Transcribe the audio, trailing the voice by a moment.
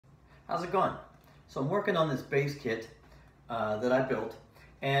How's it going? So I'm working on this base kit that I built,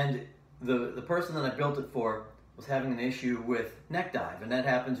 and the person that I built it for was having an issue with neck dive, and that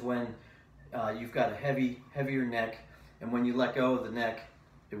happens when you've got a heavier neck, and when you let go of the neck,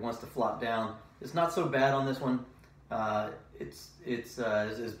 it wants to flop down. It's not so bad on this one. It's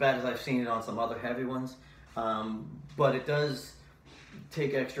as bad as I've seen it on some other heavy ones, but it does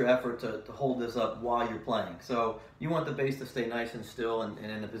take extra effort to hold this up while you're playing. So you want the bass to stay nice and still and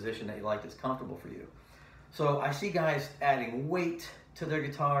in a position that you like that's comfortable for you. So I see guys adding weight to their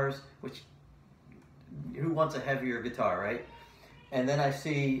guitars, which who wants a heavier guitar, right? And then I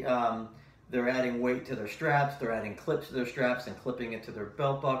see they're adding weight to their straps, they're adding clips to their straps and clipping it to their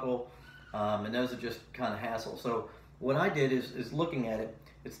belt buckle, and those are just kind of hassle. So what I did is looking at it,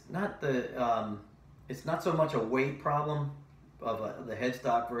 it's not so much a weight problem of the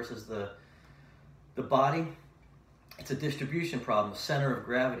headstock versus the body. It's a distribution problem, a center of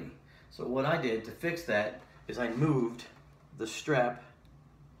gravity. So what I did to fix that is I moved the strap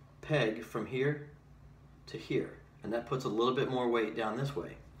peg from here to here, and that puts a little bit more weight down this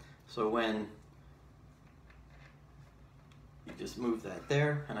way. So when you just move that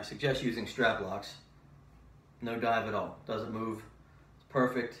there, and I suggest using strap locks, no dive at all, doesn't move, it's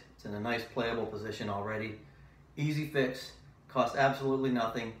perfect, it's in a nice playable position already. Easy fix, costs absolutely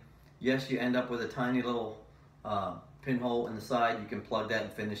nothing. Yes, you end up with a tiny little pinhole in the side. You can plug that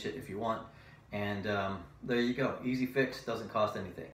and finish it if you want. And there you go. Easy fix, doesn't cost anything.